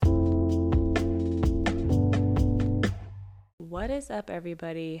What is up,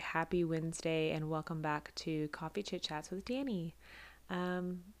 everybody? Happy Wednesday, and welcome back to Coffee Chit Chats with Dani.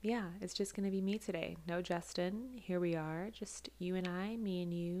 It's just going to be me today. No Justin. Here we are. Just you and I, me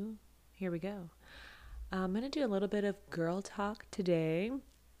and you. Here we go. I'm going to do a little bit of girl talk today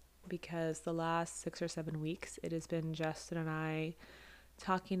because the last 6 or 7 weeks it has been Justin and I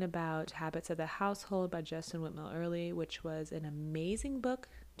talking about Habits of the Household by Justin Whitmel Early, which was an amazing book.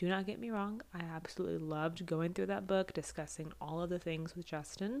 Do not get me wrong, I absolutely loved going through that book, discussing all of the things with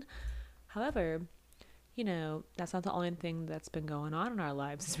Justin. However, that's not the only thing that's been going on in our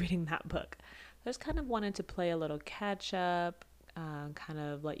lives is reading that book. I just kind of wanted to play a little catch up, kind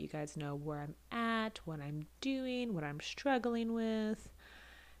of let you guys know where I'm at, what I'm doing, what I'm struggling with.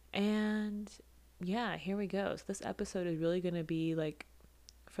 And yeah, here we go. So this episode is really going to be like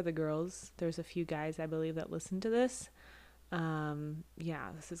for the girls. There's a few guys, I believe, that listen to this.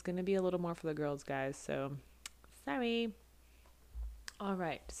 This is going to be a little more for the girls, guys. So sorry. All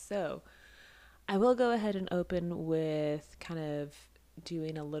right. So I will go ahead and open with kind of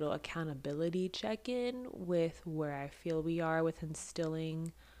doing a little accountability check-in with where I feel we are with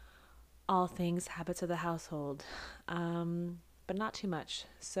instilling all things habits of the household. But not too much.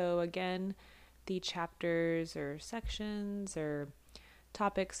 So again, the chapters or sections or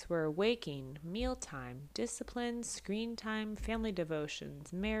topics were waking, mealtime, discipline, screen time, family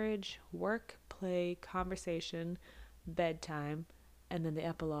devotions, marriage, work, play, conversation, bedtime, and then the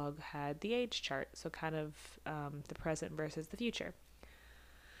epilogue had the age chart, so kind of the present versus the future.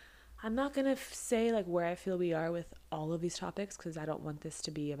 I'm not going to say like where I feel we are with all of these topics because I don't want this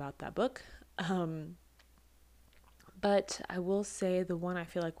to be about that book. But I will say the one I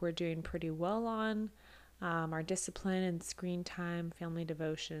feel like we're doing pretty well on, our discipline and screen time, family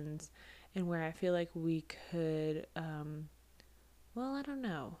devotions, and where I feel like we could, I don't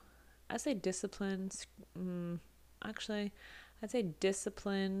know. I'd say discipline, I'd say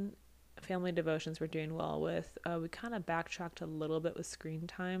discipline, family devotions we're doing well with. We kind of backtracked a little bit with screen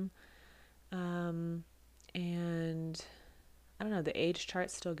time. And I don't know, the age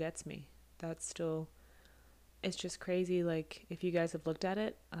chart still gets me. It's just crazy. Like, if you guys have looked at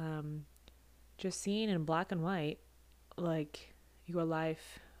it, just seeing in black and white, like your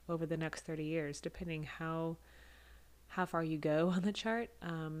life over the next 30 years, depending how far you go on the chart.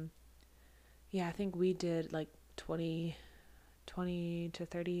 I think we did like 20 to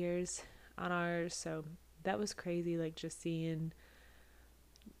 30 years on ours. So that was crazy. Like just seeing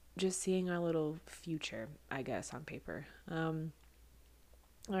our little future, I guess, on paper. All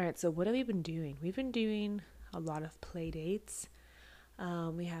right. So what have we been doing? We've been doing a lot of play dates.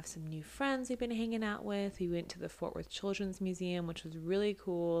 We have some new friends we've been hanging out with. We went to the Fort Worth Children's Museum, which was really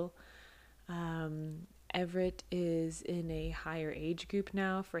cool. Everett is in a higher age group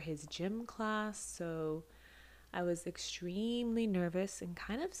now for his gym class, so I was extremely nervous and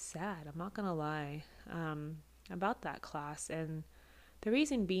kind of sad, I'm not gonna lie, about that class. And the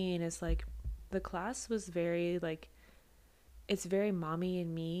reason being is like the class was very like, it's very mommy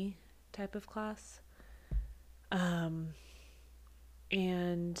and me type of class.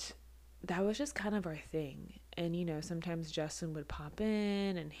 And that was just kind of our thing. And, sometimes Justin would pop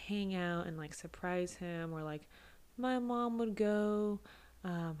in and hang out and like surprise him, or like my mom would go,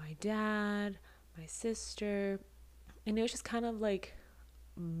 my dad, my sister. And it was just kind of like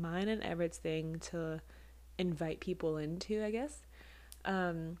mine and Everett's thing to invite people into, I guess.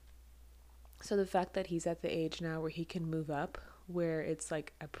 So the fact that he's at the age now where he can move up, where it's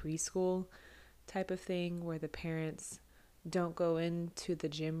like a preschool type of thing, where the parents don't go into the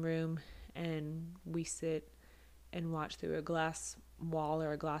gym room and we sit and watch through a glass wall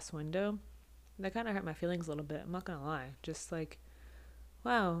or a glass window, that kind of hurt my feelings a little bit, I'm not gonna lie. Just like,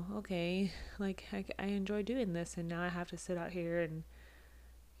 wow, okay, like I enjoy doing this, and now I have to sit out here and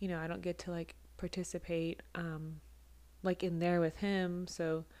I don't get to like participate like in there with him.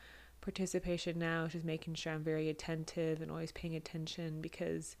 So participation now is just making sure I'm very attentive and always paying attention,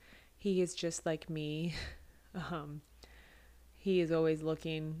 because he is just like me. He is always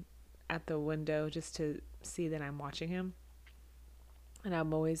looking at the window just to see that I'm watching him. And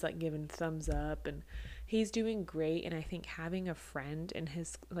I'm always like giving thumbs up, and he's doing great. And I think having a friend in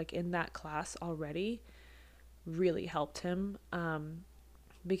his, like in that class already really helped him.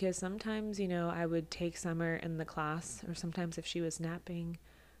 Because sometimes, I would take Summer in the class, or sometimes if she was napping,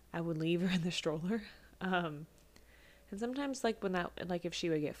 I would leave her in the stroller. And sometimes like if she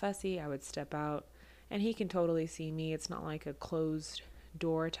would get fussy, I would step out. And he can totally see me. It's not like a closed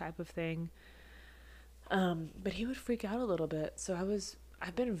door type of thing. But he would freak out a little bit. So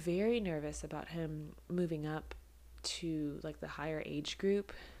I've been very nervous about him moving up to like the higher age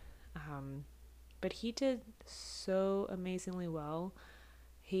group. But he did so amazingly well.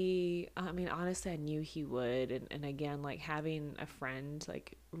 I mean, honestly, I knew he would. And again, like having a friend,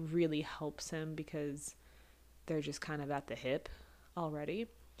 like really helps him because they're just kind of at the hip already.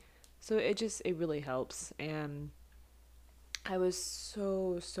 So it really helps. And I was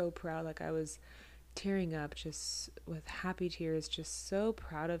so proud. Like I was tearing up just with happy tears, just so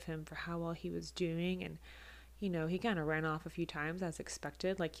proud of him for how well he was doing. And he kind of ran off a few times as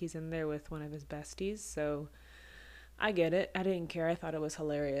expected, like he's in there with one of his besties. So I get it. I didn't care. I thought it was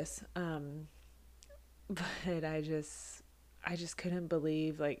hilarious. But I just couldn't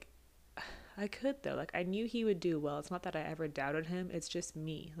believe, like, I could though. Like I knew he would do well. It's not that I ever doubted him. It's just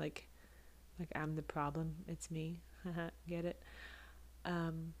me. Like I'm the problem. It's me. Get it?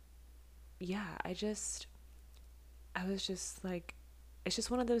 Um yeah, I was just like, it's just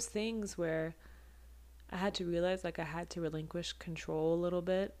one of those things where I had to realize, like, I had to relinquish control a little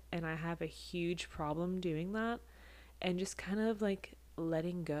bit, and I have a huge problem doing that, and just kind of like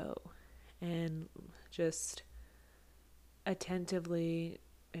letting go and just attentively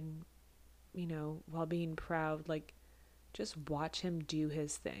and, while being proud, like, just watch him do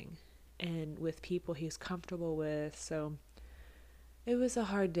his thing and with people he's comfortable with. So it was a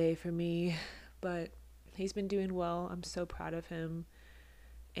hard day for me, but he's been doing well. I'm so proud of him.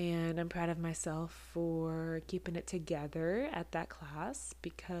 And I'm proud of myself for keeping it together at that class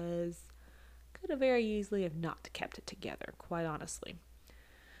because could have very easily have not kept it together, quite honestly.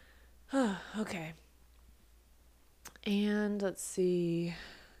 Okay. And let's see.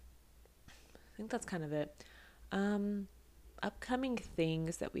 I think that's kind of it. Um, Upcoming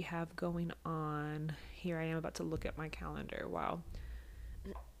things that we have going on. Here I am about to look at my calendar. Wow.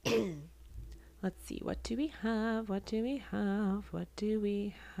 Let's see. What do we have? What do we have? What do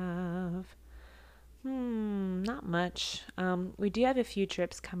we have? Not much. We do have a few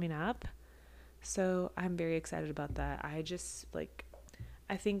trips coming up, so I'm very excited about that.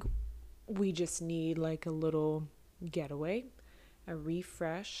 I think we just need like a little getaway, a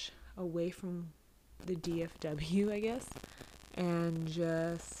refresh away from the DFW, I guess, and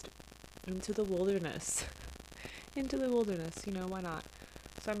just into the wilderness. Into the wilderness, why not?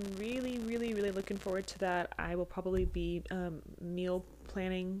 So I'm really, really, really looking forward to that. I will probably be meal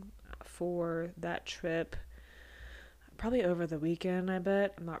planning for that trip probably over the weekend, I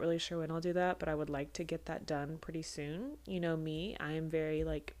bet. I'm not really sure when I'll do that, but I would like to get that done pretty soon. You know me, I am very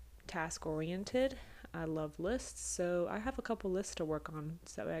like task oriented. I love lists, so I have a couple lists to work on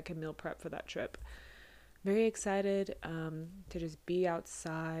so that way I can meal prep for that trip. Very excited to just be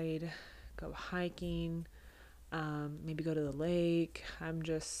outside, go hiking, maybe go to the lake. I'm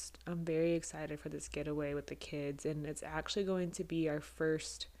very excited for this getaway with the kids, and it's actually going to be our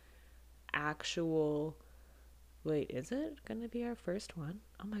first actual, wait, is it going to be our first one?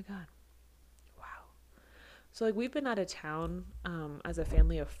 Oh my God. Wow. So like we've been out of town as a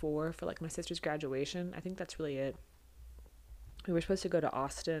family of 4 for like my sister's graduation. I think that's really it. We were supposed to go to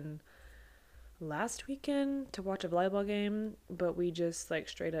Austin last weekend to watch a volleyball game, but we just like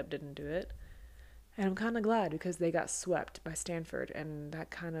straight up didn't do it. And I'm kind of glad because they got swept by Stanford, and that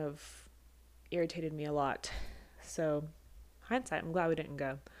kind of irritated me a lot. So, hindsight, I'm glad we didn't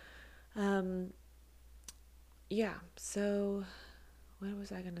go. Um, yeah, so what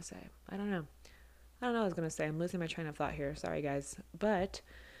was I going to say? I don't know. I don't know what I was going to say. I'm losing my train of thought here. Sorry, guys. But,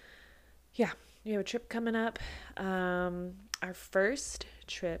 yeah, we have a trip coming up. Our first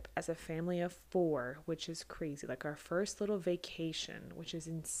trip as a family of 4, which is crazy. Like our first little vacation, which is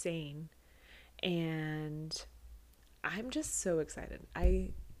insane. And I'm just so excited.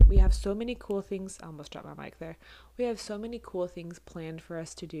 We have so many cool things. I almost dropped my mic there. We have so many cool things planned for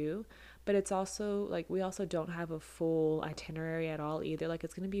us to do, but it's also like we also don't have a full itinerary at all either. Like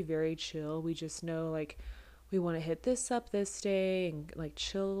it's going to be very chill. We just know like we want to hit this up this day and like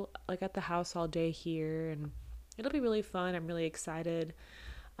chill like at the house all day here, and it'll be really fun. I'm really excited.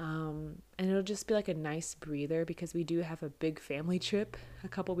 And it'll just be like a nice breather because we do have a big family trip a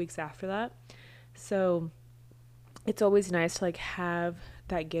couple weeks after that. So it's always nice to like have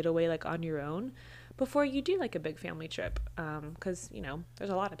that getaway like on your own before you do like a big family trip, because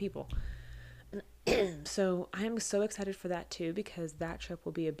there's a lot of people. So I am so excited for that too because that trip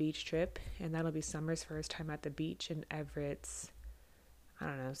will be a beach trip, and that'll be Summer's first time at the beach in Everett's, I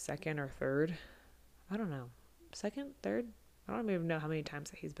don't know, second or third. I don't know, second, third. I don't even know how many times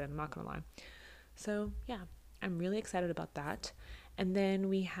that he's been. I'm not gonna lie. So yeah, I'm really excited about that. And then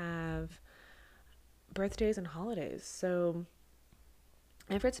we have birthdays and holidays. So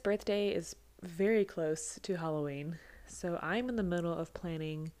Everett's birthday is very close to Halloween. So I'm in the middle of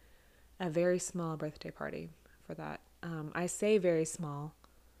planning a very small birthday party for that. I say very small,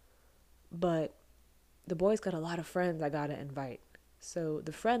 but the boys got a lot of friends I gotta invite. So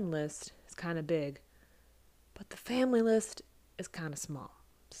the friend list is kind of big, but the family list is kind of small.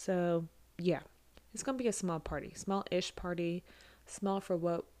 So yeah, it's gonna be a small party, small-ish party, small for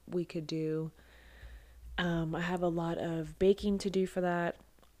what we could do. I have a lot of baking to do for that.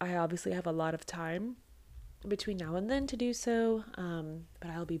 I obviously have a lot of time between now and then to do so, but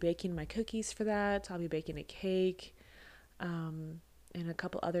I'll be baking my cookies for that. I'll be baking a cake, and a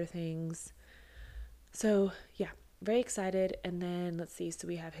couple other things. So yeah, very excited. And then let's see, so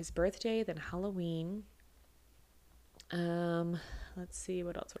we have his birthday, then Halloween. Um, let's see,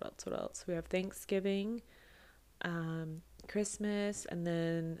 what else? We have Thanksgiving, Christmas, and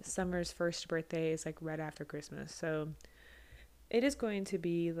then Summer's first birthday is like right after Christmas. So it is going to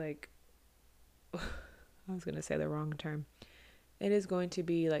be like, I was gonna say the wrong term. It is going to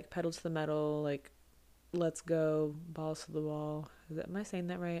be like pedal to the metal, like let's go, balls to the wall. Am I saying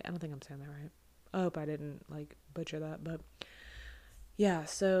that right? I don't think I'm saying that right. I hope I didn't like butcher that, but yeah,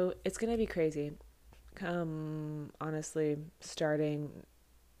 so it's gonna be crazy. Honestly, starting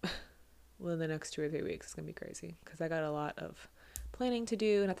within the next 2 or 3 weeks, it's gonna be crazy because I got a lot of planning to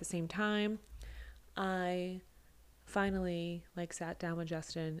do, and at the same time, I finally like sat down with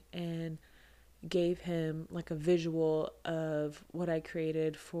Justin and gave him like a visual of what I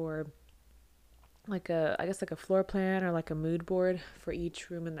created for like I guess like a floor plan or like a mood board for each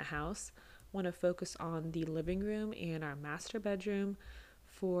room in the house. Want to focus on the living room and our master bedroom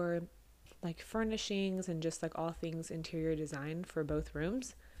for like furnishings and just like all things interior design for both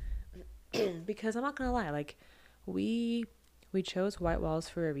rooms. Because I'm not gonna lie, like we we chose white walls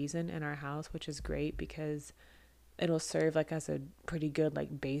for a reason in our house, which is great because it'll serve like as a pretty good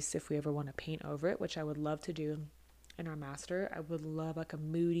like base if we ever want to paint over it, which I would love to do in our master. I would love like a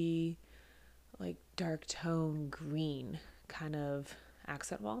moody, like dark tone green kind of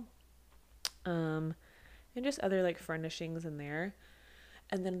accent wall. Um, and just other like furnishings in there.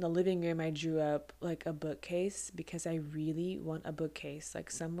 And then in the living room, I drew up like a bookcase because I really want a bookcase. Like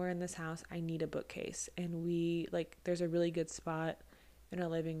somewhere in this house, I need a bookcase. And we like, there's a really good spot in our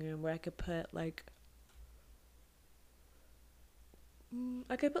living room where I could put like,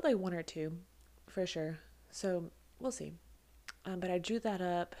 one or two for sure. So we'll see. But I drew that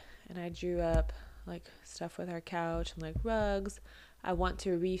up, and I drew up like stuff with our couch and like rugs. I want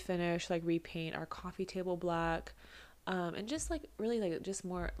to refinish, like repaint our coffee table black, and just like really like just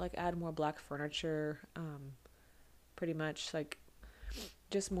more like add more black furniture, pretty much like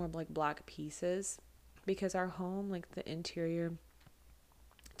just more like black pieces because our home, like the interior,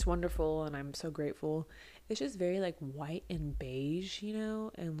 it's wonderful and I'm so grateful. It's just very like white and beige,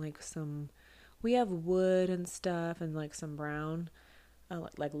 and like some we have wood and stuff and like some brown,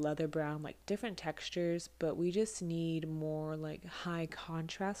 like leather brown, like different textures, but we just need more like high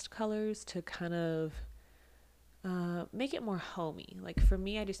contrast colors to kind of make it more homey. Like for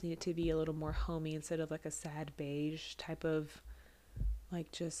me, I just need it to be a little more homey instead of like a sad beige type of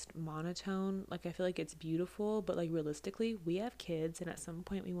like just monotone. Like I feel like it's beautiful, but like realistically, we have kids and at some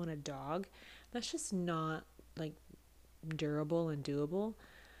point we want a dog. That's just not like durable and doable.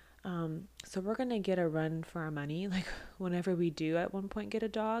 So we're gonna get a run for our money, like whenever we do at one point get a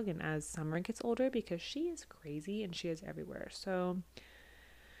dog, and as Summer gets older, because she is crazy and she is everywhere. So,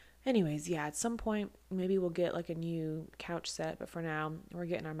 anyways, yeah, at some point maybe we'll get like a new couch set, but for now we're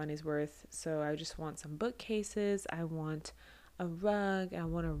getting our money's worth. So I just want some bookcases. I want a rug. I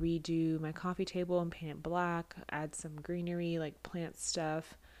want to redo my coffee table and paint it black. Add some greenery, like plant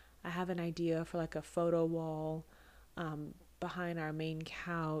stuff. I have an idea for like a photo wall. Behind our main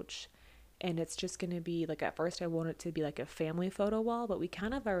couch, and it's just going to be like at first I want it to be like a family photo wall, but we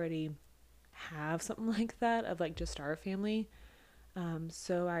kind of already have something like that of like just our family.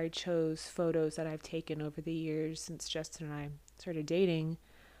 So I chose photos that I've taken over the years since Justin and I started dating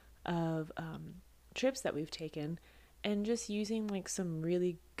of trips that we've taken, and just using like some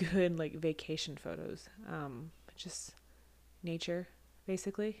really good like vacation photos, just nature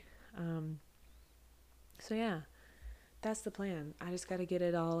basically. So yeah, that's the plan. I just got to get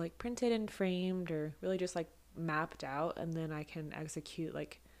it all like printed and framed or really just like mapped out, and then I can execute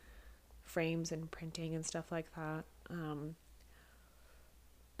like frames and printing and stuff like that.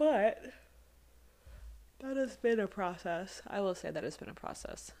 But that has been a process. I will say that it's been a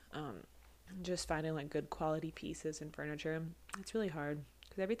process. Just finding like good quality pieces and furniture. It's really hard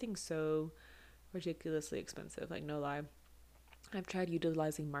because everything's so ridiculously expensive. Like no lie. I've tried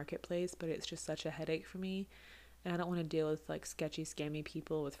utilizing Marketplace, but it's just such a headache for me. And I don't want to deal with like sketchy, scammy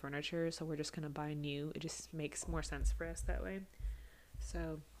people with furniture, so we're just going to buy new. It just makes more sense for us that way.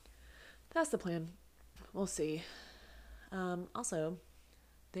 So that's the plan. We'll see. Also,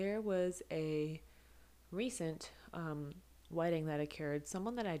 there was a recent wedding that occurred,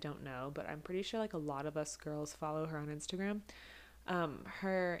 someone that I don't know, but I'm pretty sure like a lot of us girls follow her on Instagram.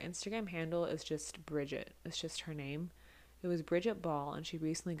 Her Instagram handle is just Bridget. It's just her name. It was Bridget Ball, and she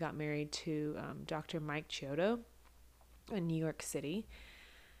recently got married to Dr. Mike Chiodo in New York City.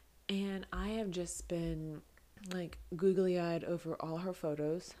 And I have just been like googly eyed over all her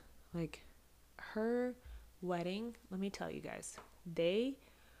photos. Like her wedding, let me tell you guys, they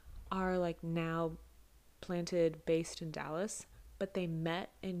are like now planted based in Dallas, but they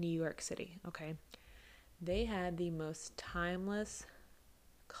met in New York City, okay? They had the most timeless,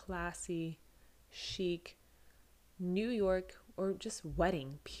 classy, chic New York or just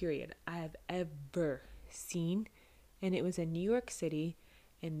wedding, period, I have ever seen. And it was in New York City,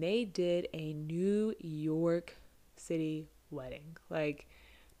 and they did a New York City wedding. Like,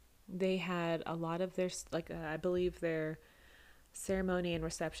 they had a lot of their, I believe their ceremony and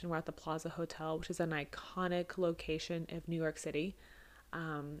reception were at the Plaza Hotel, which is an iconic location of New York City.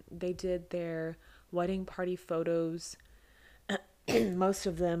 They did their wedding party photos, most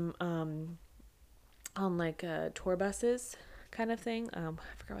of them on like tour buses kind of thing. I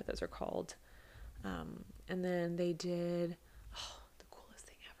forgot what those are called. And then they did, the coolest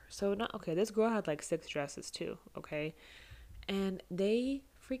thing ever. So not okay. This girl had like 6 dresses too. Okay, and they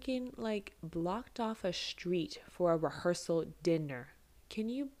freaking like blocked off a street for a rehearsal dinner. Can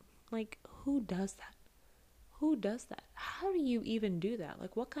you, like, who does that? Who does that? How do you even do that?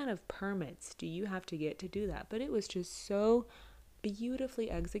 Like, what kind of permits do you have to get to do that? But it was just so beautifully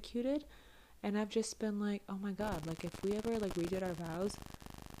executed. And I've just been like, oh my God, like if we ever like redid our vows,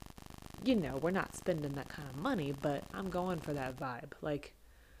 we're not spending that kind of money, but I'm going for that vibe. Like,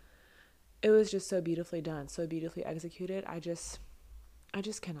 it was just so beautifully done, so beautifully executed. I just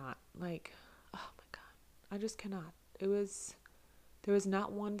cannot, like, oh my God, I just cannot. There was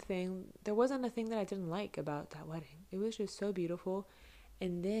not one thing, there wasn't a thing that I didn't like about that wedding. It was just so beautiful.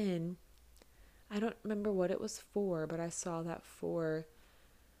 And then, I don't remember what it was for, but I saw that for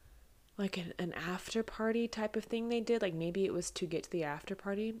like an after party type of thing they did. Like maybe it was to get to the after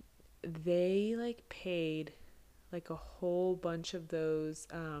party. They like paid like a whole bunch of those,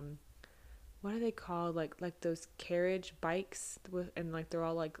 what are they called? Like those carriage bikes with, and like they're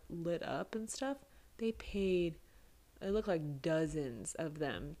all like lit up and stuff. They paid, it looked like dozens of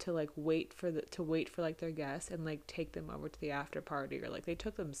them to like wait for like their guests and like take them over to the after party, or like they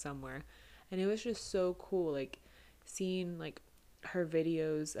took them somewhere. And it was just so cool, like seeing like her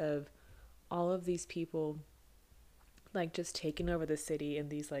videos of all of these people like just taking over the city in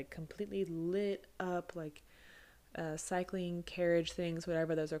these like completely lit up like cycling carriage things,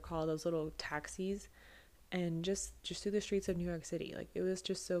 whatever those are called, those little taxis, and just through the streets of New York City. Like, it was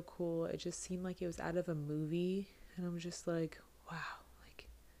just so cool. It just seemed like it was out of a movie, and I'm just like, wow, like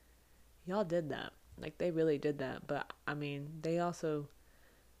y'all did that. Like, they really did that. But I mean, they also,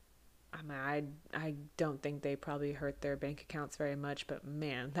 I don't think they probably hurt their bank accounts very much, but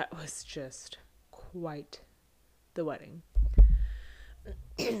man, that was just quite the wedding.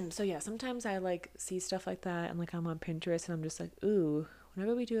 So yeah, sometimes I like see stuff like that, and like I'm on Pinterest and I'm just like, ooh,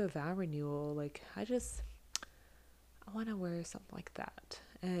 whenever we do a vow renewal, like I want to wear something like that.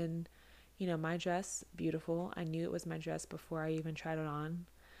 And my dress, beautiful. I knew it was my dress before I even tried it on.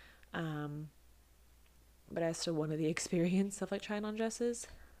 But I still wanted the experience of like trying on dresses.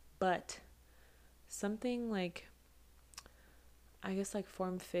 But something like, I guess like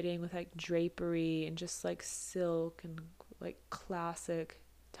form fitting with like drapery and just like silk and like classic,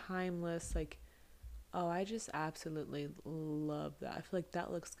 timeless, like, oh, I just absolutely love that. I feel like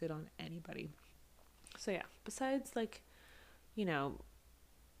that looks good on anybody. So yeah, besides like,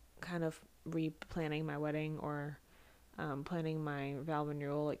 kind of replanning my wedding or planning my vow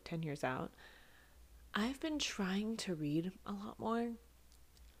renewal like 10 years out, I've been trying to read a lot more.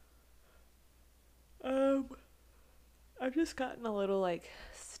 I've just gotten a little like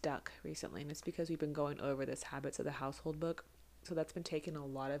stuck recently, and it's because we've been going over this Habits of the Household book. So that's been taking a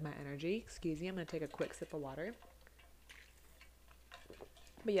lot of my energy. Excuse me, I'm going to take a quick sip of water.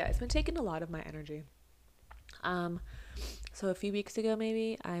 But yeah, it's been taking a lot of my energy. So a few weeks ago,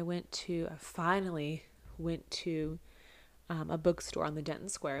 maybe, I finally went to a bookstore on the Denton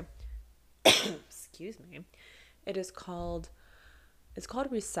Square. Excuse me. It's called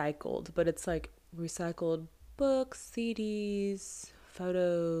Recycled, but it's like recycled books, CDs,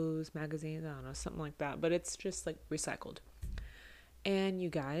 photos, magazines, I don't know, something like that. But it's just like recycled. And you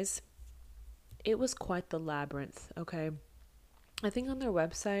guys, it was quite the labyrinth, okay? I think on their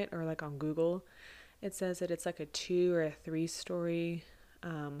website or like on Google, it says that it's like a 2 or a 3 story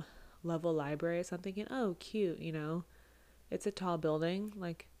level library. So I'm thinking, oh, cute, it's a tall building.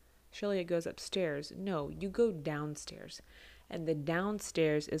 Like, surely it goes upstairs. No, you go downstairs. And the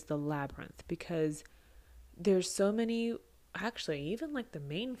downstairs is the labyrinth, because there's so many, actually, even like the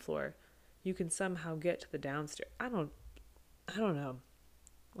main floor, you can somehow get to the downstairs. I don't know.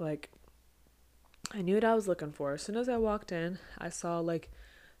 Like, I knew what I was looking for. As soon as I walked in, I saw like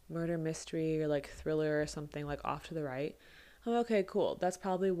murder mystery or like thriller or something like off to the right. I'm like, okay, cool. That's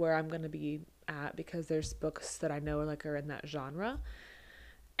probably where I'm going to be at, because there's books that I know are in that genre.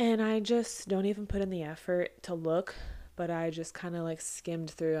 And I just don't even put in the effort to look, but I just kind of like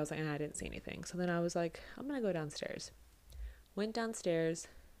skimmed through. I was like, I didn't see anything. So then I was like, I'm going to go downstairs. Went downstairs.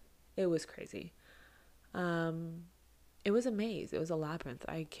 It was crazy. Um, it was a maze. It was a labyrinth.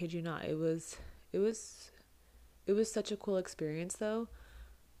 I kid you not. It was, it was such a cool experience though,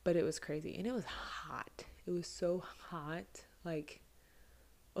 but it was crazy. And it was hot. It was so hot. Like,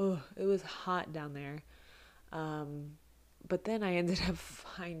 oh, it was hot down there. Um, but then I ended up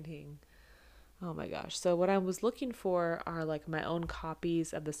finding, oh my gosh. So what I was looking for are like my own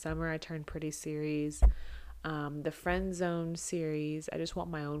copies of the Summer I Turned Pretty series, the Friend Zone series. I just want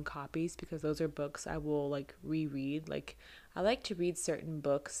my own copies, because those are books I will like reread. Like, I like to read certain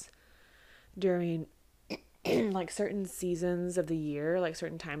books during like certain seasons of the year, like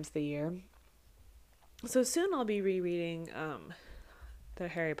certain times of the year. So soon I'll be rereading the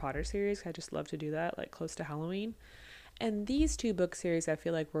Harry Potter series. I just love to do that, like close to Halloween. And these two book series I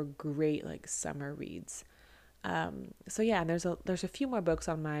feel like were great like summer reads. So yeah, and there's a few more books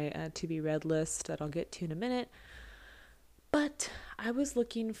on my to be read list that I'll get to in a minute. But I was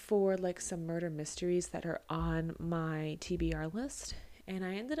looking for like some murder mysteries that are on my TBR list, and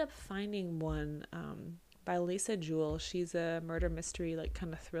I ended up finding one by Lisa Jewell. She's a murder mystery like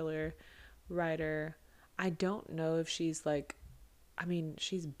kind of thriller writer. I don't know if she's like, I mean,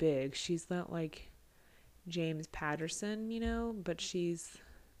 she's big. She's not like James Patterson, but she's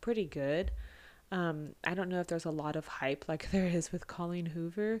pretty good. I don't know if there's a lot of hype like there is with Colleen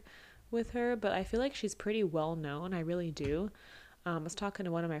Hoover with her, but I feel like she's pretty well known. I really do. I was talking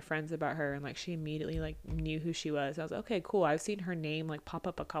to one of my friends about her, and like she immediately like knew who she was. I was like, okay, cool. I've seen her name like pop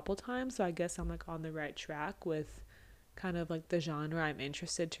up a couple times, so I guess I'm like on the right track with kind of like the genre I'm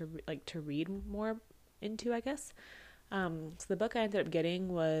interested to read more into, I guess. So the book I ended up getting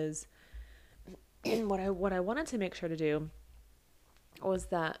was what I wanted to make sure to do was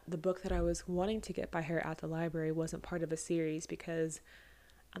that the book that I was wanting to get by her at the library wasn't part of a series, because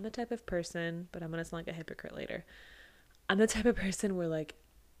I'm the type of person, but I'm going to sound like a hypocrite later. I'm the type of person where like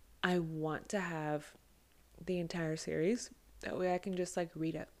I want to have the entire series. That way I can just like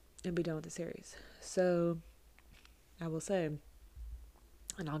read it and be done with the series. So I will say,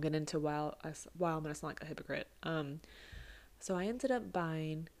 and I'll get into why I'm going to sound like a hypocrite. So I ended up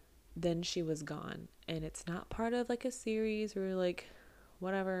buying Then She Was Gone, and it's not part of like a series or like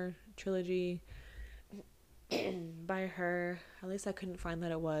whatever trilogy by her. At least I couldn't find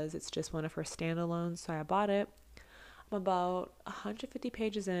that it was. It's just one of her standalones, so I bought it. I'm about 150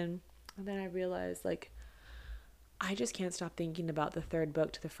 pages in, and then I realized like I just can't stop thinking about the third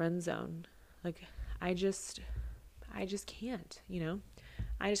book, To the Friend Zone. Like I just can't,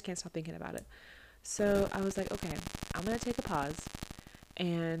 I just can't stop thinking about it. So I was like, okay, I'm gonna take a pause,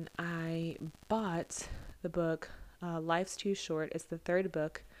 and I bought the book Life's Too Short. It's the third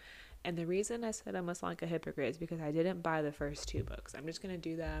book. And the reason I said I must like a hypocrite is because I didn't buy the first two books. I'm just going to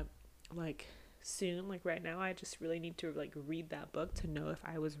do that like soon. Like right now, I just really need to like read that book to know if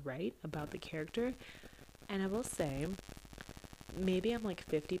I was right about the character. And I will say, maybe I'm like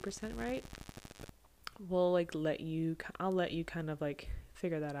 50% right. I'll let you kind of like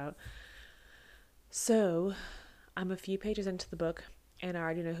figure that out. So I'm a few pages into the book, and I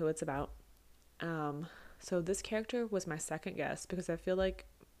already know who it's about. So this character was my second guess, because I feel like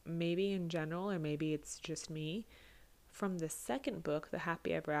maybe in general, or maybe it's just me, from the second book, the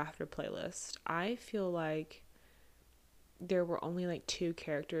Happy Ever After playlist, I feel like there were only like two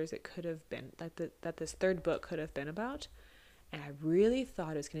characters it could have been, that this third book could have been about, and I really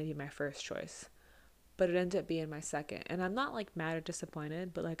thought it was going to be my first choice, but it ended up being my second. And I'm not like mad or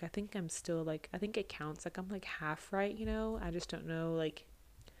disappointed, but like I think I'm still like, I think it counts, like I'm like half right, I just don't know, like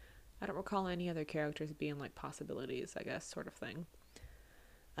I don't recall any other characters being like possibilities, I guess, sort of thing.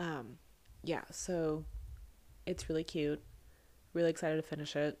 Yeah, so it's really cute. Really excited to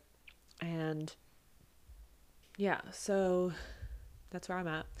finish it. And yeah, so that's where I'm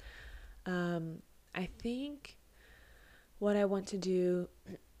at. I think what I want to do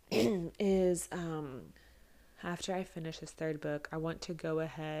is after I finish this third book, I want to go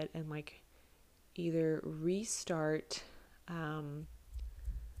ahead and like either restart what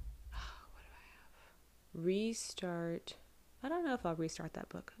do I have? Restart I don't know if I'll restart that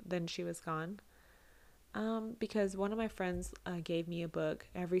book. Then She Was Gone. Because one of my friends gave me a book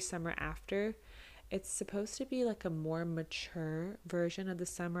every summer after. It's supposed to be like a more mature version of The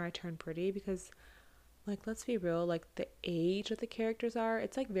Summer I Turned Pretty, because, like, let's be real, like, the age that the characters are,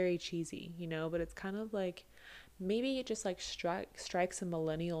 it's like very cheesy, you know, but it's kind of like, maybe it just like strikes a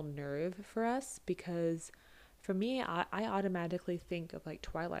millennial nerve for us, because for me, I automatically think of like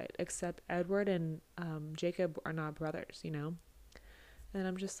Twilight, except Edward and Jacob are not brothers, you know? And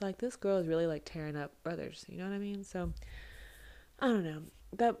I'm just like, this girl is really like tearing up brothers, you know what I mean? So I don't know.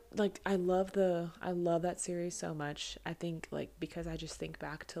 That, like, I love that series so much. I think, like, because I just think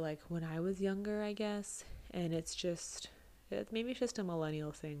back to like when I was younger, I guess, and maybe it's just a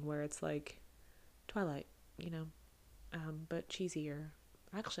millennial thing where it's like Twilight, you know, but cheesier.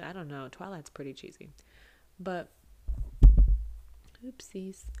 Actually, I don't know. Twilight's pretty cheesy, but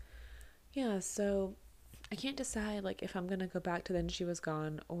oopsies. Yeah, so I can't decide like if I'm gonna go back to Then She Was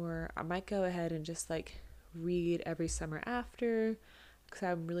Gone, or I might go ahead and just like read Every Summer After, because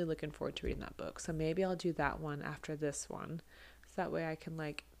I'm really looking forward to reading that book. So maybe I'll do that one after this one, so that way I can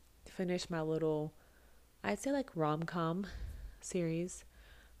like finish my little, I'd say, like, rom-com series,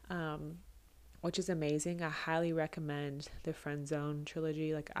 um which is amazing. I highly recommend the Friend Zone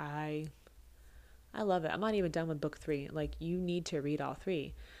trilogy. Like, I love it. I'm not even done with book 3. Like, you need to read all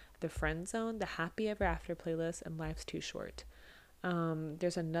 3: The Friend Zone, The Happy Ever After playlist, and Life's Too Short.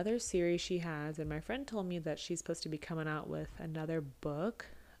 There's another series she has, and my friend told me that she's supposed to be coming out with another book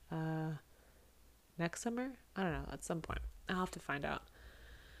next summer. I don't know, at some point. I'll have to find out.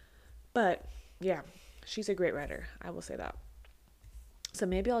 But yeah, she's a great writer. I will say that. So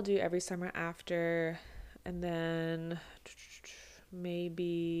maybe I'll do Every Summer After, and then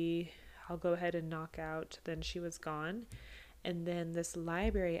maybe I'll go ahead and knock out Then She Was Gone. And then this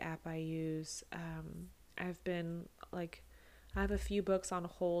library app I use, I've been like, I have a few books on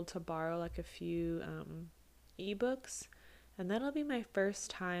hold to borrow, like a few ebooks, and that'll be my first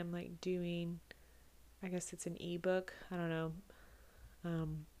time like doing, I guess it's an ebook, I don't know.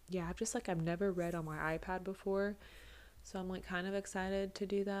 Yeah, I've never read on my iPad before, so I'm like kind of excited to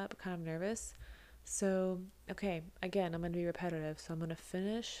do that, but kind of nervous. So okay, again, I'm gonna be repetitive, so I'm gonna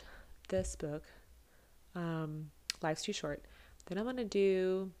finish this book, Life's Too Short. Then I'm gonna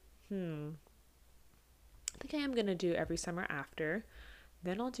do I think I am gonna do Every Summer After.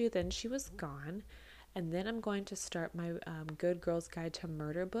 Then I'll do Then She Was Gone. And then I'm going to start my Good Girl's Guide to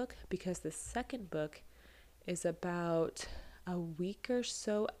Murder book, because the second book is about a week or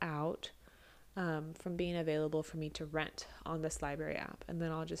so out from being available for me to rent on this library app. And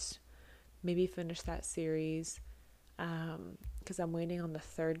then I'll just maybe finish that series, because I'm waiting on the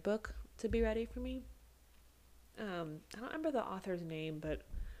third book to be ready for me. I don't remember the author's name, but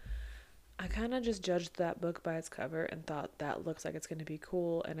I kind of just judged that book by its cover and thought that looks like it's going to be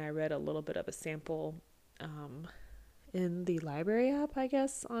cool. And I read a little bit of a sample in the library app, I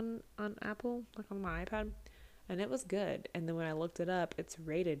guess, on Apple, like on my iPad. And it was good. And then when I looked it up, it's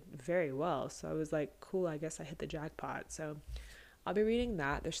rated very well. So I was like, cool, I guess I hit the jackpot. So I'll be reading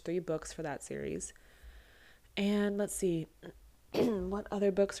that. There's 3 books for that series. And let's see, what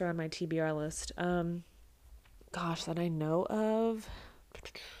other books are on my TBR list? Gosh, that I know of.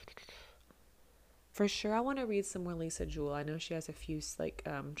 For sure, I want to read some more Lisa Jewell. I know she has a few like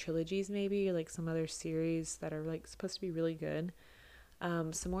trilogies, maybe like some other series that are like supposed to be really good.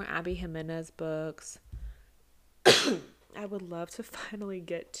 Some more Abby Jimenez books. I would love to finally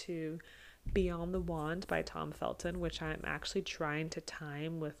get to Beyond the Wand by Tom Felton, which I'm actually trying to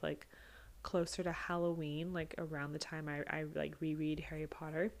time with like closer to Halloween, like around the time I like reread Harry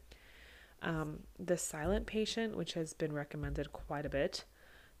Potter. The Silent Patient, which has been recommended quite a bit.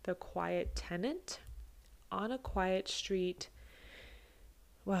 The Quiet Tenant, On a Quiet Street.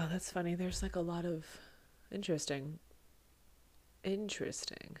 Wow, that's funny. There's like a lot of interesting.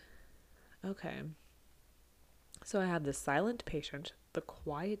 Okay. So I have The Silent Patient, The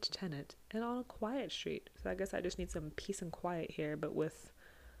Quiet Tenant, and On a Quiet Street. So I guess I just need some peace and quiet here, but with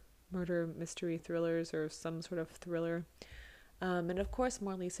murder mystery thrillers or some sort of thriller. And of course,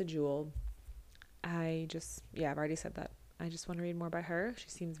 more Lisa Jewell. I've already said that. I just want to read more by her. She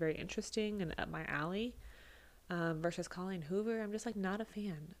seems very interesting and up my alley. Versus Colleen Hoover, I'm just like not a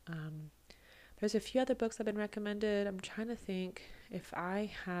fan. There's a few other books I've been recommended. I'm trying to think if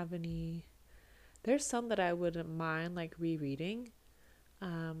I have any. There's some that I wouldn't mind like rereading.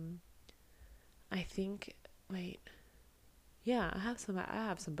 I think. Wait. Yeah, I have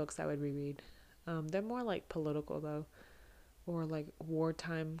some books I would reread. They're more like political though, or like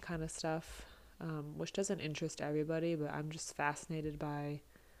wartime kind of stuff. Which doesn't interest everybody, but I'm just fascinated by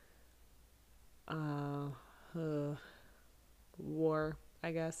war,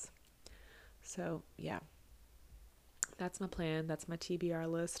 I guess. So yeah, that's my plan. That's my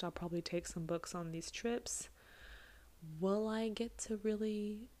TBR list. I'll probably take some books on these trips. Will I get to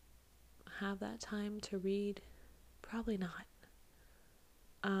really have that time to read? Probably not.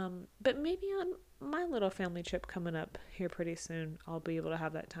 But maybe on my little family trip coming up here pretty soon, I'll be able to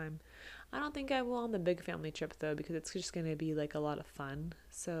have that time. I don't think I will on the big family trip though, because it's just going to be like a lot of fun.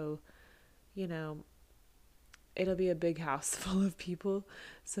 So, you know, it'll be a big house full of people.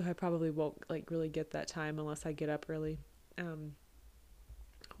 So I probably won't like really get that time unless I get up early. Um,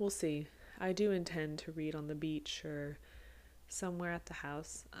 we'll see. I do intend to read on the beach or somewhere at the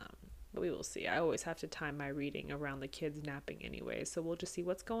house. But we will see. I always have to time my reading around the kids napping anyway. So we'll just see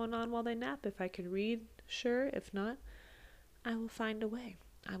what's going on while they nap. If I can read, sure. If not, I will find a way.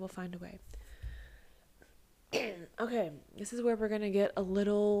 I will find a way. Okay, this is where we're going to get a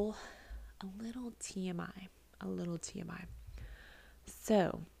little TMI. A little TMI.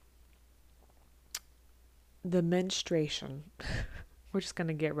 So, the menstruation. We're just going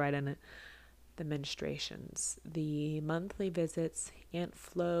to get right in it. The menstruations, the monthly visits, Aunt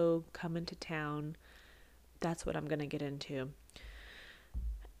Flo coming to town. That's what I'm going to get into.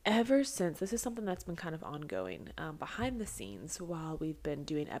 Ever since, this is something that's been kind of ongoing behind the scenes while we've been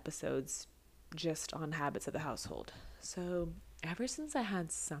doing episodes just on habits of the household. So ever since I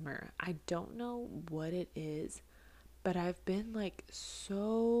had summer, I don't know what it is, but I've been like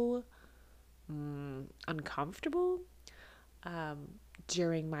so uncomfortable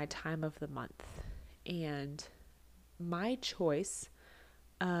during my time of the month. And my choice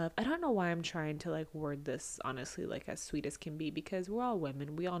of, I don't know why I'm trying to like word this honestly like as sweet as can be, because we're all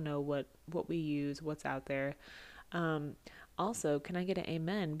women, we all know what we use, what's out there. Also, can I get an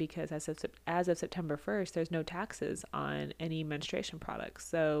amen, because as of September 1st there's no taxes on any menstruation products,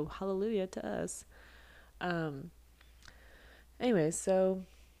 so hallelujah to us. Anyways, so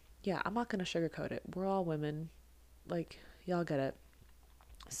yeah, I'm not gonna sugarcoat it, we're all women, like y'all get it.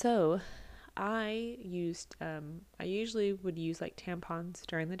 So I usually would use like tampons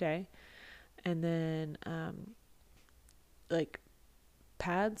during the day, and then like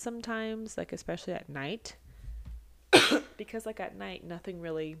pads sometimes, like especially at night, because like at night nothing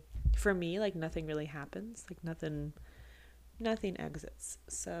really, for me, like nothing really happens, like nothing exits,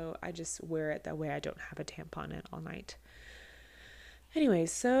 so I just wear it that way I don't have a tampon in all night. Anyway,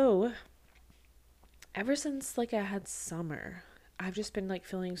 so ever since like I had summer, I've just been like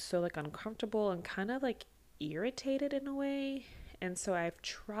feeling so like uncomfortable and kind of like irritated in a way. And so I've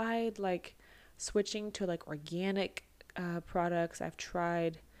tried like switching to like organic products. I've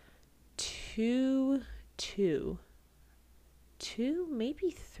tried two, maybe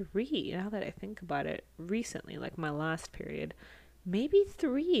three, now that I think about it, recently, like my last period, maybe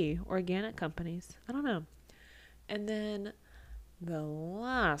three organic companies. I don't know. And then the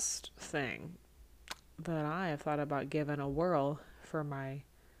last thing that I have thought about giving a whirl for my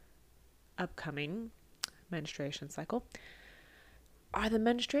upcoming menstruation cycle are the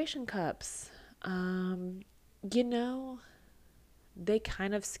menstruation cups. You know, they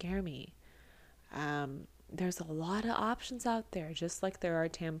kind of scare me. There's a lot of options out there, just like there are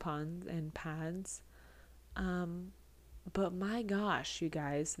tampons and pads. But my gosh, you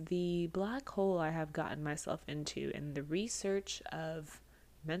guys, the black hole I have gotten myself into in the research of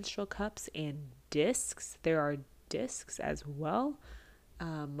menstrual cups and discs. There are discs as well.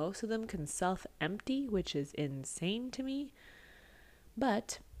 Most of them can self-empty, which is insane to me.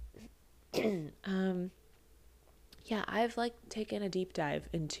 But yeah, I've like taken a deep dive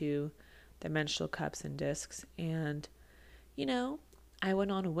into the menstrual cups and discs, and you know, I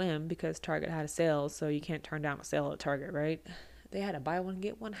went on a whim because Target had a sale, so you can't turn down a sale at Target, right? They had a buy one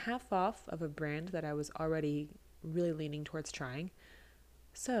get one half off of a brand that I was already really leaning towards trying.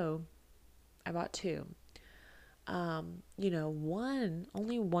 So I bought two. Only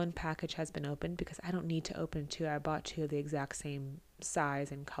one package has been opened because I don't need to open two. I bought two of the exact same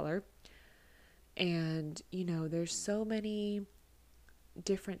size and color. And, there's so many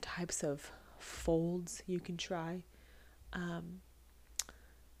different types of folds you can try.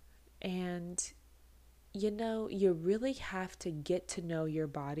 And, you really have to get to know your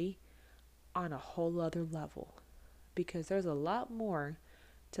body on a whole other level, because there's a lot more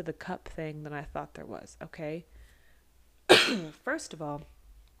to the cup thing than I thought there was, okay? First of all,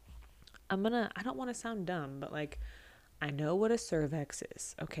 I don't want to sound dumb, but like, I know what a cervix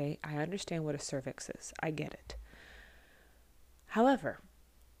is, okay? I understand what a cervix is. I get it. However,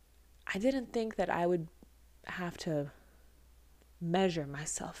 I didn't think that I would have to measure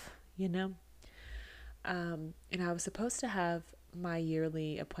myself, And I was supposed to have my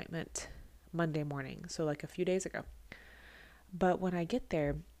yearly appointment Monday morning, so like a few days ago. But when I get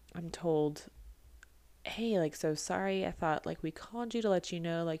there, I'm told, hey, like, so sorry, I thought like we called you to let you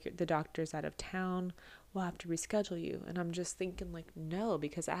know like the doctor's out of town, we'll have to reschedule you. And I'm just thinking like, no,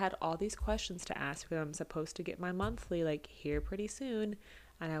 because I had all these questions to ask because I'm supposed to get my monthly like here pretty soon,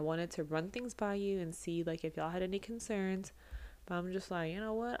 and I wanted to run things by you and see like if y'all had any concerns. But I'm just like, you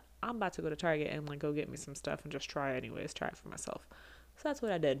know what, I'm about to go to Target and like go get me some stuff and just try it anyways, try it for myself. So that's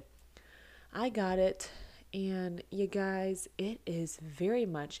what I did. I got it. And you guys, it is very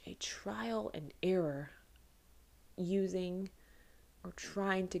much a trial and error using or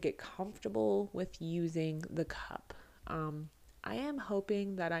trying to get comfortable with using the cup. I am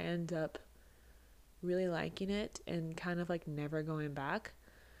hoping that I end up really liking it and kind of like never going back.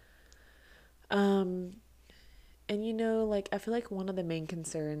 Um, and like I feel like one of the main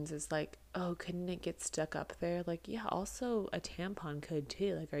concerns is like, oh, couldn't it get stuck up there? Like, yeah, also a tampon could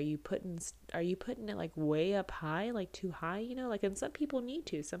too. Like, are you putting it like way up high, like too high? Like, and some people need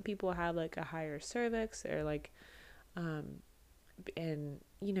to. Some people have like a higher cervix or like, um, and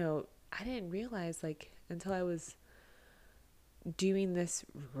I didn't realize like until I was doing this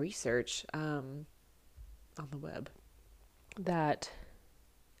research on the web that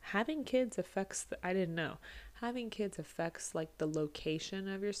having kids affects I didn't know having kids affects like the location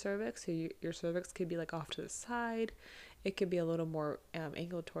of your cervix. So your cervix could be like off to the side, it could be a little more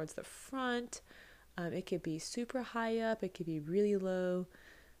angled towards the front, it could be super high up, it could be really low.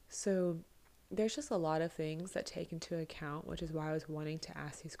 So there's just a lot of things that take into account, which is why I was wanting to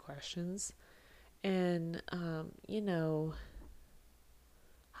ask these questions. And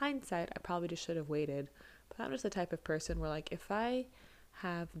hindsight, I probably just should have waited. But I'm just the type of person where like if I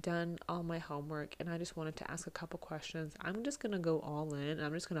have done all my homework and I just wanted to ask a couple questions, I'm just going to go all in and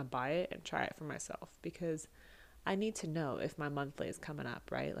I'm just going to buy it and try it for myself, because I need to know if my monthly is coming up,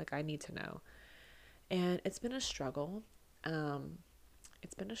 right? Like I need to know. And it's been a struggle.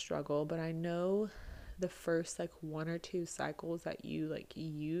 But I know the first like one or two cycles that you like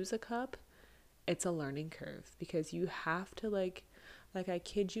use a cup, it's a learning curve, because you have to like I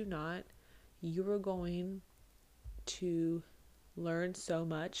kid you not, you are going to learn so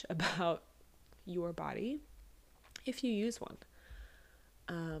much about your body if you use one.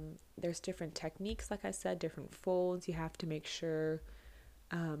 There's different techniques, like I said, different folds. You have to make sure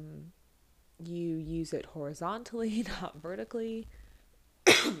you use it horizontally, not vertically,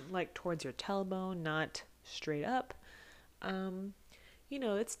 like towards your tailbone, not straight up.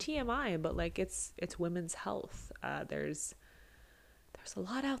 It's TMI, but like it's women's health. There's a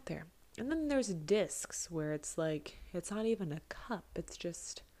lot out there. And then there's discs where it's like it's not even a cup, it's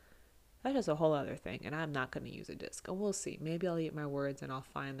just that's just a whole other thing, and I'm not going to use a disc. And we'll see. Maybe I'll eat my words and I'll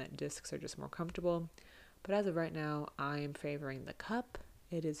find that discs are just more comfortable. But as of right now, I am favoring the cup.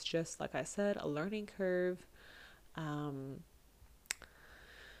 It is just, like I said, a learning curve.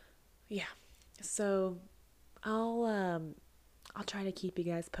 Yeah. So I'll try to keep you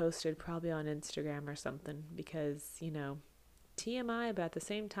guys posted, probably on Instagram or something, because TMI, but at the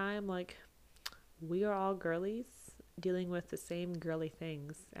same time, like, we are all girlies dealing with the same girly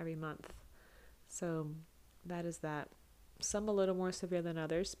things every month. So that is that. Some a little more severe than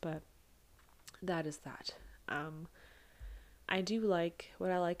others, but that is that. I do like,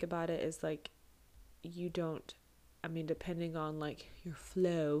 what I like about it is like you don't, depending on like your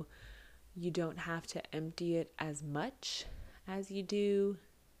flow, you don't have to empty it as much as you do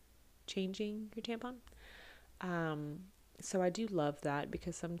changing your tampon. So I do love that,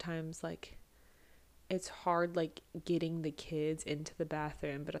 because sometimes like it's hard like getting the kids into the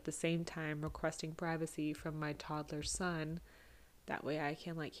bathroom, but at the same time requesting privacy from my toddler son. That way I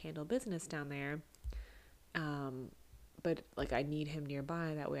can like handle business down there. But like I need him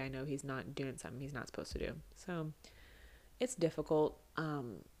nearby. That way I know he's not doing something he's not supposed to do. So it's difficult.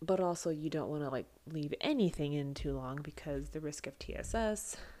 But also you don't want to like leave anything in too long because the risk of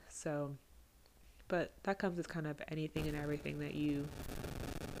TSS. So, but that comes with kind of anything and everything that you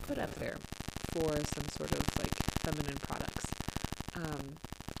put up there for some sort of like feminine products.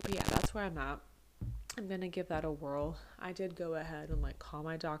 But yeah, that's where I'm at. I'm going to give that a whirl. I did go ahead and like call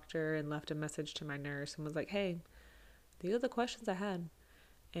my doctor and left a message to my nurse and was like, hey, these are the questions I had.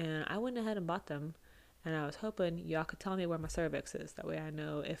 And I went ahead and bought them. And I was hoping y'all could tell me where my cervix is. That way I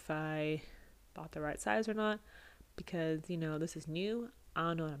know if I bought the right size or not. Because, this is new. I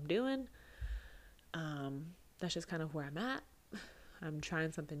don't know what I'm doing. That's just kind of where I'm at. I'm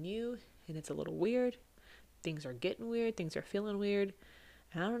trying something new and it's a little weird. Things are getting weird. Things are feeling weird.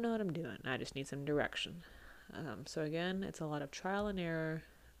 And I don't know what I'm doing. I just need some direction. So again, it's a lot of trial and error,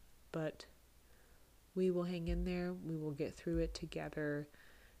 but we will hang in there. We will get through it together.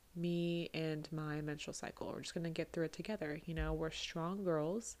 me and my menstrual cycle. We're just going to get through it together. You know, we're strong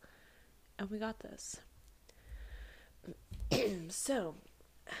girls and we got this. So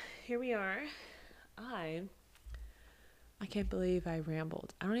here we are. I can't believe I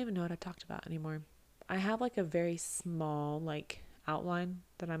rambled. I don't even know what I talked about anymore. I have like a very small like outline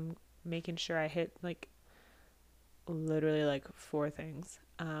that I'm making sure I hit, like literally like 4 things.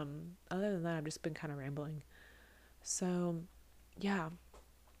 Other than that, I've just been kind of rambling. So yeah,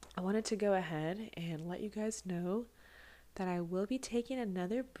 I wanted to go ahead and let you guys know that I will be taking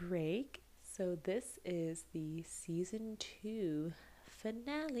another break. So this is the season 2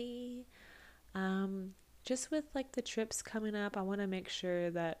 finale. Just with like the trips coming up, I want to make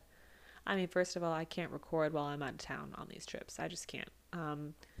sure that, I mean, first of all, I can't record while I'm out of town on these trips. I just can't.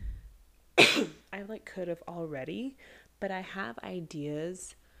 I like could have already, but I have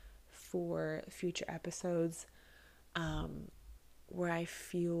ideas for future episodes where I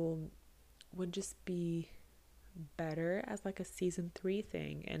feel would just be better as like a season 3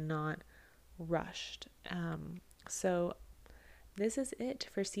 thing and not rushed. So this is it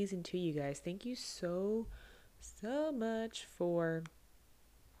for season 2, you guys. Thank you so much for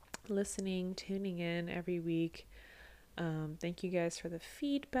listening, tuning in every week. Thank you guys for the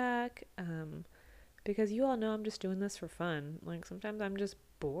feedback. Because you all know I'm just doing this for fun. Like sometimes I'm just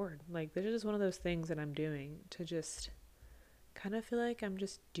bored. Like this is just one of those things that I'm doing to just kind of feel like I'm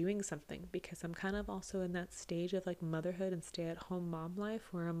just doing something, because I'm kind of also in that stage of like motherhood and stay-at-home mom life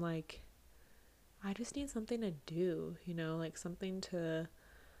where I'm like, I just need something to do, you know, like something to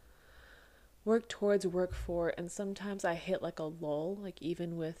work towards, work for. And sometimes I hit like a lull, like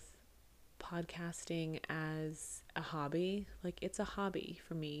even with podcasting as a hobby, like it's a hobby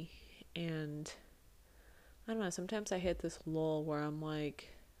for me. And I don't know, sometimes I hit this lull where I'm like,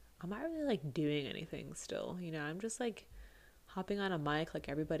 I'm not really like doing anything still, you know, I'm just like hopping on a mic like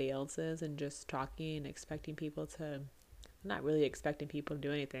everybody else is and just talking and expecting people to, I'm not really expecting people to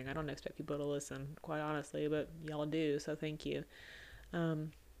do anything. I don't expect people to listen, quite honestly, but y'all do, so thank you.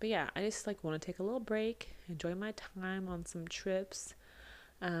 But yeah, I just like want to take a little break, enjoy my time on some trips,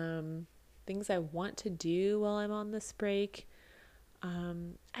 things I want to do while I'm on this break.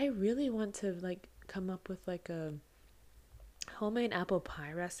 I really want to like come up with like a homemade apple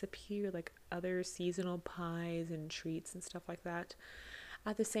pie recipe, or like other seasonal pies and treats and stuff like that.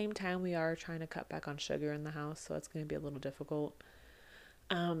 At the same time, we are trying to cut back on sugar in the house, so it's going to be a little difficult.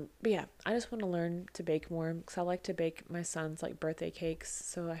 But yeah, I just want to learn to bake more, because I like to bake my son's like birthday cakes,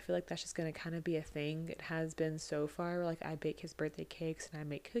 so I feel like that's just going to kind of be a thing. It has been so far, like I bake his birthday cakes and I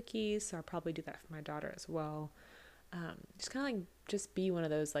make cookies, so I'll probably do that for my daughter as well. Just kind of like just be one of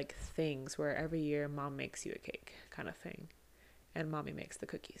those like things where every year mom makes you a cake kind of thing, and mommy makes the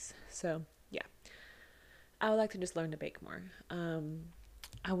cookies. So yeah, I would like to just learn to bake more.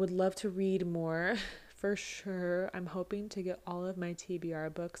 I would love to read more for sure. I'm hoping to get all of my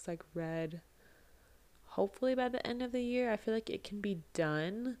TBR books like read hopefully by the end of the year. I feel like it can be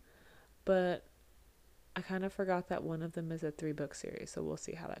done, but I kind of forgot that one of them is a 3-book series, so we'll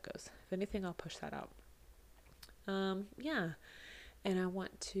see how that goes. If anything, I'll push that out. Yeah, and I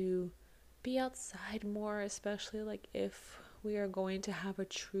want to be outside more, especially like if we are going to have a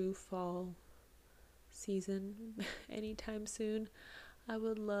true fall season anytime soon. I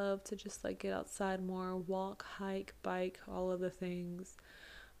would love to just like get outside more, walk, hike, bike, all of the things.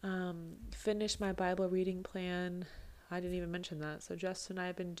 Finish my Bible reading plan. I didn't even mention that. So Justin and I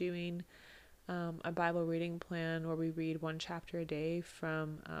have been doing a Bible reading plan where we read 1 chapter a day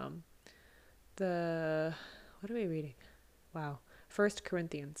from what are we reading? Wow, 1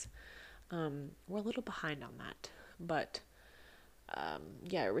 Corinthians. We're a little behind on that, but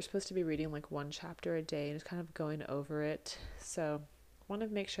yeah, we're supposed to be reading like 1 chapter a day and just kind of going over it. So want to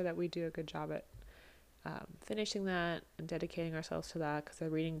make sure that we do a good job at finishing that and dedicating ourselves to that, because the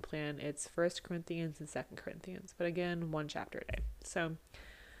reading plan, it's 1 Corinthians and 2 Corinthians, but again, 1 chapter a day. So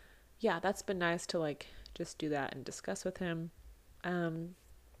yeah, that's been nice to like just do that and discuss with him.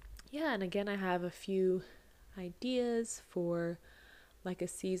 Yeah, and again, I have a few ideas for like a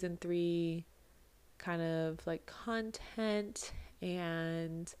season 3 kind of like content,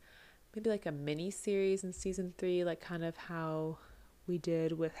 and maybe like a mini series in season 3, like kind of how we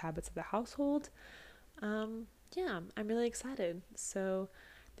did with Habits of the Household. Yeah, I'm really excited. So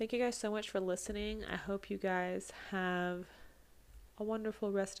thank you guys so much for listening. I hope you guys have a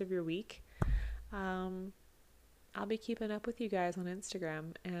wonderful rest of your week. I'll be keeping up with you guys on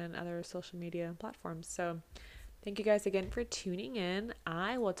Instagram and other social media platforms. So thank you guys again for tuning in.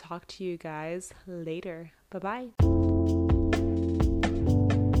 I will talk to you guys later. Bye-bye.